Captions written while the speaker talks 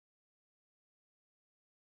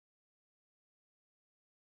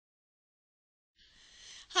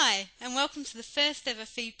Hi, and welcome to the first ever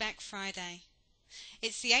Feedback Friday.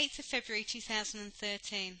 It's the 8th of February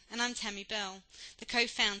 2013, and I'm Tammy Bell, the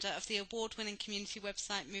co-founder of the award-winning community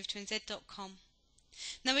website MoveToNZ.com.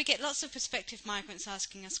 Now, we get lots of prospective migrants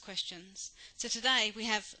asking us questions, so today we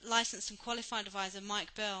have licensed and qualified advisor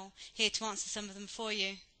Mike Bell here to answer some of them for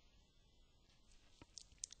you.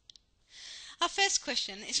 Our first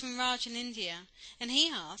question is from Raj in India, and he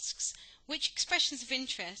asks, which expressions of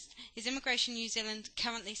interest is Immigration New Zealand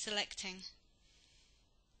currently selecting?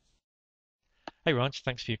 Hey Raj,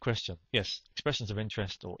 thanks for your question. Yes, expressions of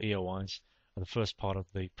interest or EOIs are the first part of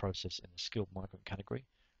the process in the skilled migrant category,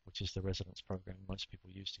 which is the residence program most people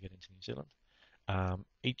use to get into New Zealand.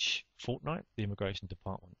 Each fortnight, the Immigration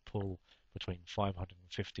Department pull between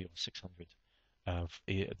 550 or 600 of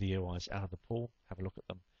the EOIs out of the pool, have a look at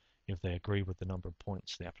them. If they agree with the number of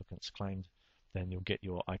points the applicants claimed, then you'll get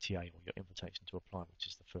your ITA or your invitation to apply, which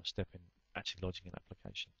is the first step in actually lodging an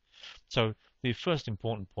application. So the first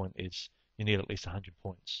important point is you need at least 100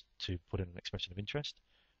 points to put in an expression of interest.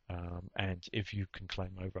 And if you can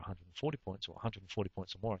claim over 140 points, or 140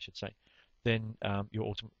 points or more, I should say, then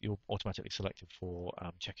you're automatically selected for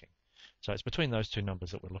checking. So it's between those two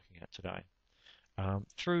numbers that we're looking at today.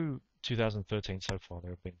 Through 2013 so far,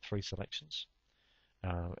 there have been 3 selections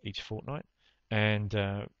each fortnight. And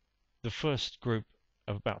the first group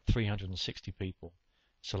of about 360 people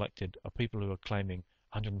selected are people who are claiming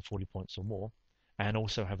 140 points or more and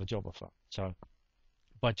also have a job offer. So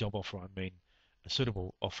by job offer, I mean a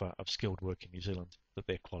suitable offer of skilled work in New Zealand that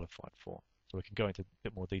they're qualified for. So we can go into a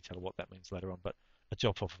bit more detail of what that means later on, but a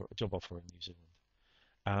job offer in New Zealand.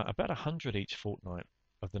 About 100 each fortnight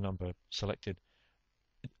of the number selected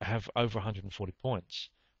have over 140 points,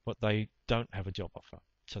 but they don't have a job offer.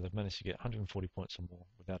 So they've managed to get 140 points or more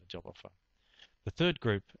without a job offer. The third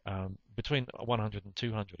group, between 100 and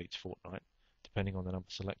 200 each fortnight, depending on the number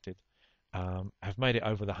selected, have made it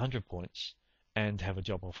over the 100 points and have a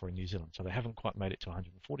job offer in New Zealand. So they haven't quite made it to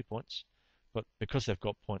 140 points, but because they've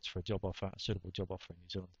got points for a job offer, a suitable job offer in New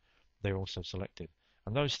Zealand, they're also selected.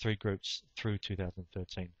 And those 3 groups through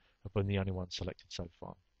 2013 have been the only ones selected so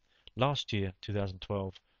far. Last year,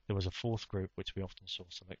 2012, there was a 4th group which we often saw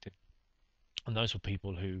selected, and those were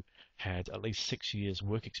people who had at least 6 years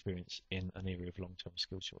work experience in an area of long-term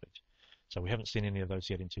skill shortage. So we haven't seen any of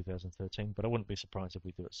those yet in 2013, but I wouldn't be surprised if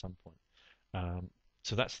we do at some point.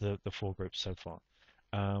 So that's the 4 groups so far.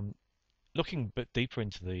 Looking a bit deeper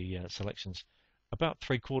into the selections, about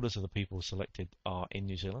 3/4 of the people selected are in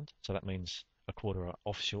New Zealand, so that means a quarter are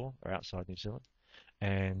offshore or outside New Zealand,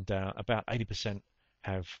 and about 80%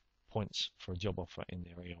 have points for a job offer in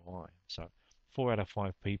their EOI. So 4 out of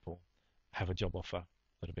 5 people have a job offer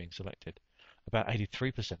that are being selected. About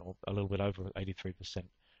 83%, or a little bit over 83%,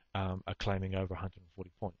 are claiming over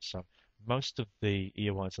 140 points. So most of the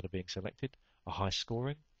EOIs that are being selected are high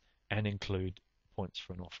scoring and include points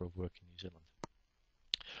for an offer of work in New Zealand.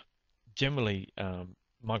 Generally,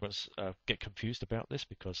 migrants get confused about this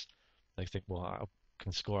because they think, well, I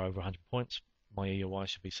can score over 100 points, my EOI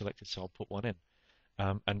should be selected, so I'll put one in.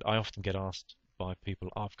 And I often get asked by people,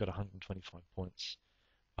 I've got 125 points,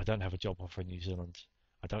 I don't have a job offer in New Zealand,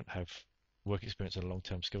 I don't have work experience in a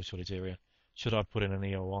long-term skill shortage area, should I put in an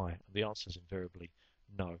EOI? And the answer is invariably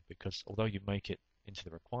no, because although you make it into the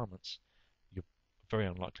requirements, you're very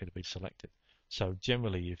unlikely to be selected. So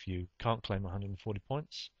generally, if you can't claim 140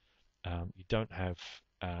 points, you don't have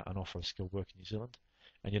an offer of skilled work in New Zealand,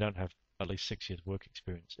 and you don't have at least 6 years work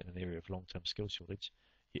experience in an area of long-term skill shortage,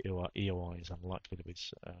 your EOI is unlikely to be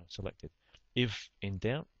selected. If in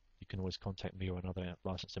doubt, you can always contact me or another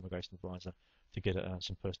licensed immigration advisor to get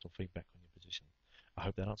some personal feedback on your position. I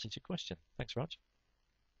hope that answers your question. Thanks, Raj.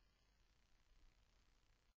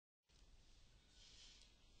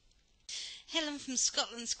 Helen from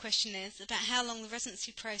Scotland's question is about how long the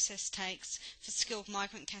residency process takes for skilled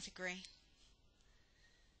migrant category.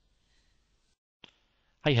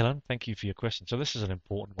 Hey Helen, thank you for your question. So this is an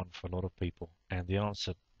important one for a lot of people, and the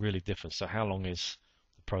answer really differs. So how long is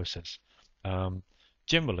the process?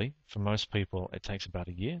 Generally, for most people, it takes about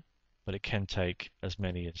a year, but it can take as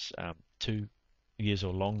many as 2 years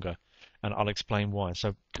or longer, and I'll explain why.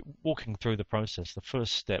 So walking through the process, the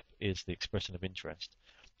first step is the expression of interest.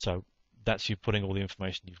 So that's you putting all the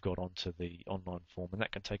information you've got onto the online form, and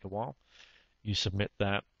that can take a while. You submit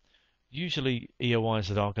that. Usually EOIs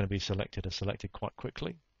that are going to be selected are selected quite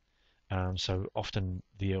quickly. So often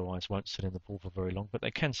the EOIs won't sit in the pool for very long, but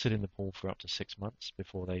they can sit in the pool for up to 6 months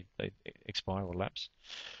before they expire or lapse.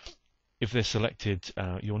 If they're selected,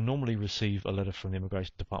 you'll normally receive a letter from the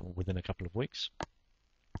Immigration Department within a couple of weeks,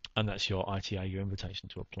 and that's your ITA, your invitation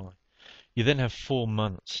to apply. You then have 4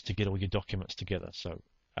 months to get all your documents together. So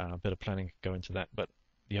A bit of planning can go into that, but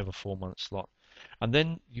you have a 4-month slot. And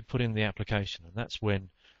then you put in the application, and that's when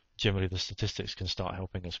generally the statistics can start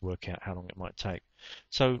helping us work out how long it might take.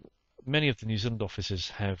 So many of the New Zealand offices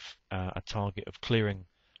have a target of clearing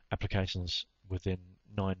applications within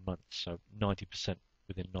 9 months, so 90%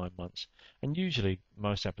 within 9 months. And usually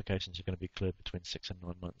most applications are going to be cleared between 6 and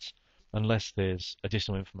 9 months, unless there's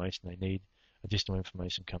additional information they need, additional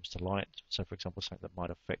information comes to light. So for example, something that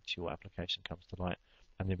might affect your application comes to light,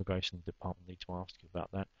 and the immigration department need to ask you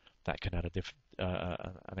about that. That can add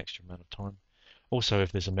an extra amount of time. Also,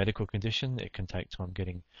 if there's a medical condition, it can take time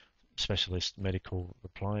getting specialist medical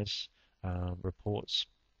replies, reports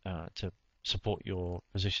to support your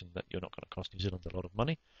position that you're not going to cost New Zealand a lot of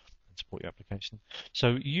money and support your application.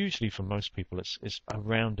 So usually for most people it's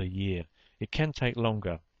around a year. It can take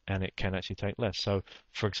longer and it can actually take less. So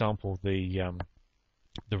for example, the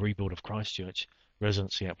rebuild of Christchurch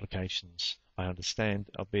residency applications, I understand,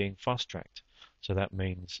 are being fast-tracked. So that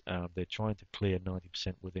means they're trying to clear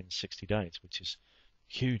 90% within 60 days, which is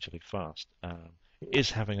hugely fast. It is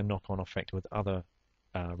having a knock-on effect with other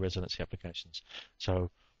residency applications. So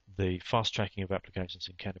the fast-tracking of applications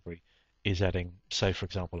in Canterbury is adding, say, for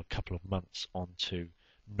example, a couple of months onto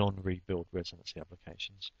non-rebuild residency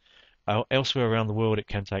applications. Elsewhere around the world, it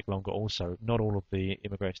can take longer also. Not all of the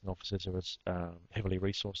immigration offices are as heavily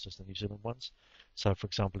resourced as the New Zealand ones. So, for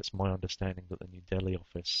example, it's my understanding that the New Delhi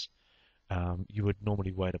office, you would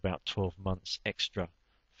normally wait about 12 months extra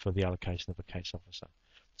for the allocation of a case officer.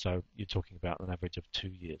 So you're talking about an average of 2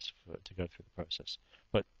 years to go through the process.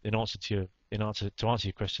 But in answer to your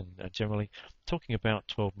question, generally, talking about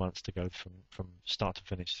 12 months to go from start to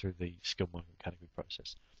finish through the skilled migrant category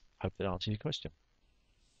process. Hope that answers your question.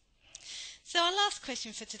 So our last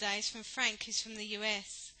question for today is from Frank, who's from the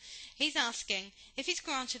US. He's asking, if he's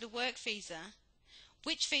granted a work visa,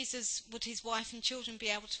 which visas would his wife and children be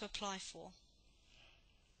able to apply for?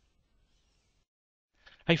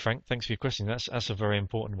 Hey Frank, thanks for your question. That's a very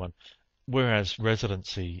important one. Whereas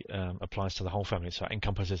residency applies to the whole family, so it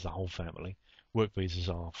encompasses the whole family, work visas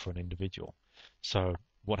are for an individual. So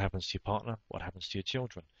what happens to your partner? What happens to your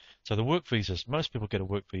children? So the work visas, most people get a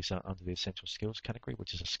work visa under the essential skills category,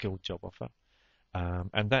 which is a skilled job offer.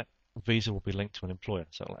 And that visa will be linked to an employer.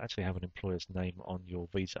 So it'll actually have an employer's name on your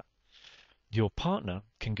visa. Your partner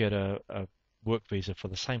can get a work visa for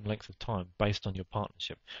the same length of time based on your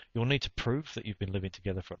partnership. You'll need to prove that you've been living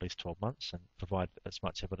together for at least 12 months and provide as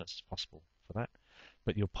much evidence as possible for that.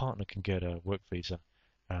 But your partner can get a work visa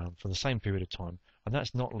for the same period of time, and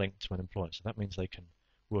that's not linked to an employer. So that means they can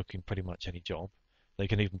work in pretty much any job. They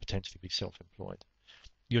can even potentially be self-employed.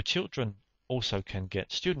 Your children also can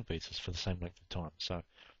get student visas for the same length of time. So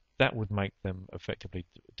that would make them effectively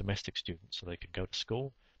domestic students. So they can go to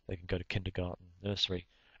school, they can go to kindergarten, nursery,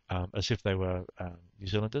 as if they were New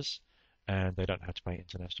Zealanders, and they don't have to pay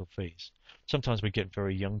international fees. Sometimes we get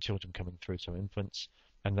very young children coming through, so infants,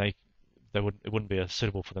 and it wouldn't be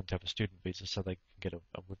suitable for them to have a student visa, so they can get a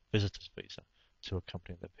visitor's visa to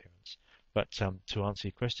accompany their parents. But to answer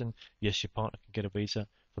your question, yes, your partner can get a visa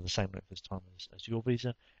for the same length of time as your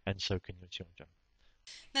visa, and so can your children.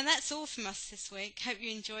 Now that's all from us this week. Hope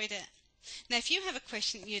you enjoyed it. Now if you have a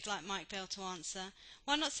question that you'd like Mike Bell to answer,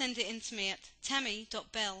 why not send it in to me at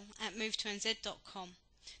tammy.bell@movetonz.com.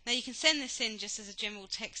 Now you can send this in just as a general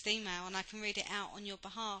text email and I can read it out on your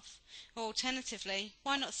behalf. Or alternatively,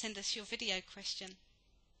 why not send us your video question?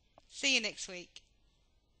 See you next week.